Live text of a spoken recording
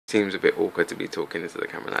seems a bit awkward to be talking into the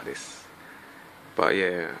camera like this. But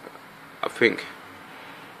yeah, I think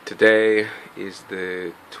today is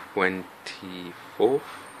the 24th.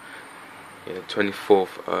 Yeah,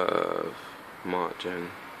 24th of March, and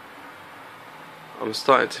I'm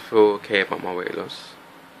starting to feel okay about my weight loss.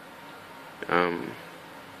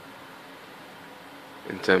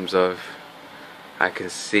 In terms of, I can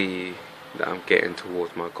see that I'm getting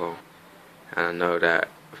towards my goal, and I know that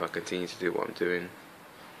if I continue to do what I'm doing,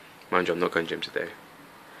 mind you, I'm not going to gym today.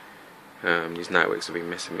 These night wakes have been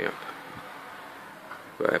messing me up,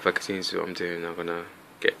 but if I continue to do what I'm doing, I'm gonna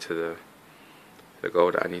get to the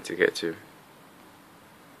goal that I need to get to.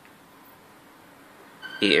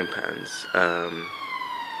 Eating patterns.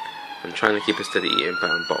 I'm trying to keep a steady eating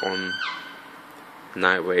pattern, but on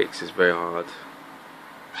night wakes it's very hard.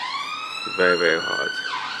 Very, very hard.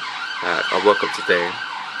 I woke up today.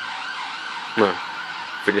 No,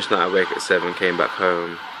 finished night awake at 7, came back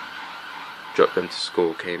home, dropped them to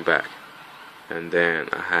school, came back, and then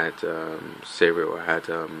I had cereal. I had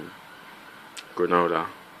granola.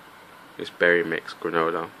 It's berry mix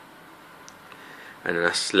granola. And then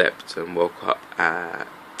I slept and woke up at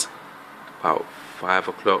about 5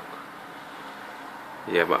 o'clock.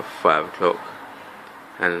 Yeah, about 5 o'clock.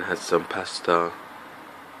 And then had some pasta,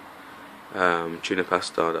 tuna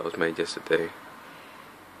pasta that was made yesterday.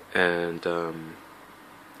 And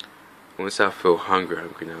once I feel hungry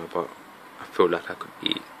now, but I feel like I could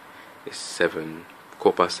eat. It's 7,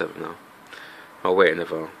 7:15 now. I'll wait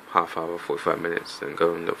another half hour, 45 minutes, and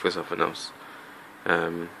go and look for something else.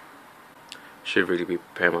 Should really be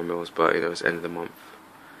preparing my meals, but you know, it's the end of the month,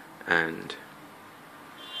 and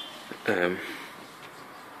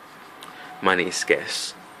money is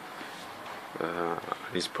scarce. I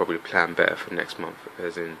need to probably plan better for next month,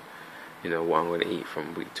 as in, you know, what I'm going to eat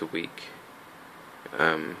from week to week.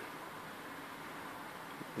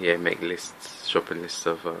 Yeah, make lists, shopping lists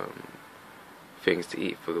of things to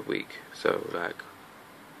eat for the week. So like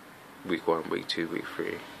week 1, week 2, week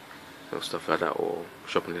 3, or stuff like that, or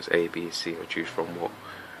shopping list A, B, C, or choose from what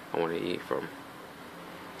I want to eat from.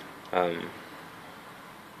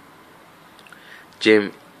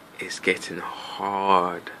 Gym is getting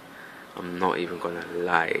hard. I'm not even gonna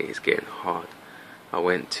lie, it's getting hard. I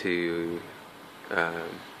went to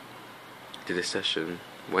did a session.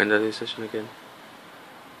 When did I do a session again?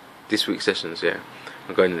 This week's sessions, yeah.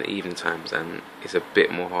 I'm going in the evening times, and it's a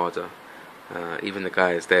bit more harder. Even the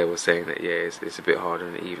guys there were saying that yeah, it's a bit harder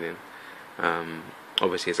in the evening.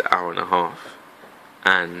 Obviously it's an hour and a half,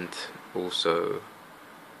 and also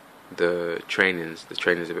the training's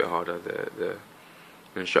a bit harder. The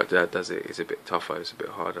instructor that does it is a bit tougher, it's a bit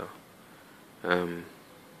harder. I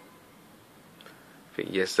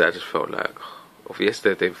think yesterday I just felt like, or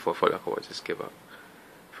yesterday, the day before, I felt like I wanted to just give up.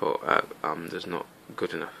 I thought just not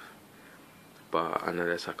good enough. But I know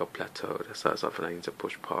there's like a plateau, that's like something I need to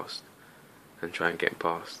push past and try and get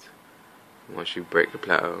past. And once you break the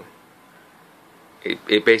plateau,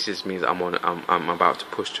 it basically just means I'm about to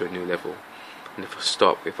push to a new level. And if I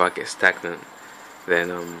stop, if I get stagnant, then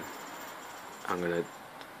I'm gonna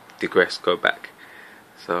digress, go back.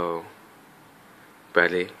 So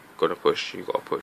Bradley, gotta push, you gotta push.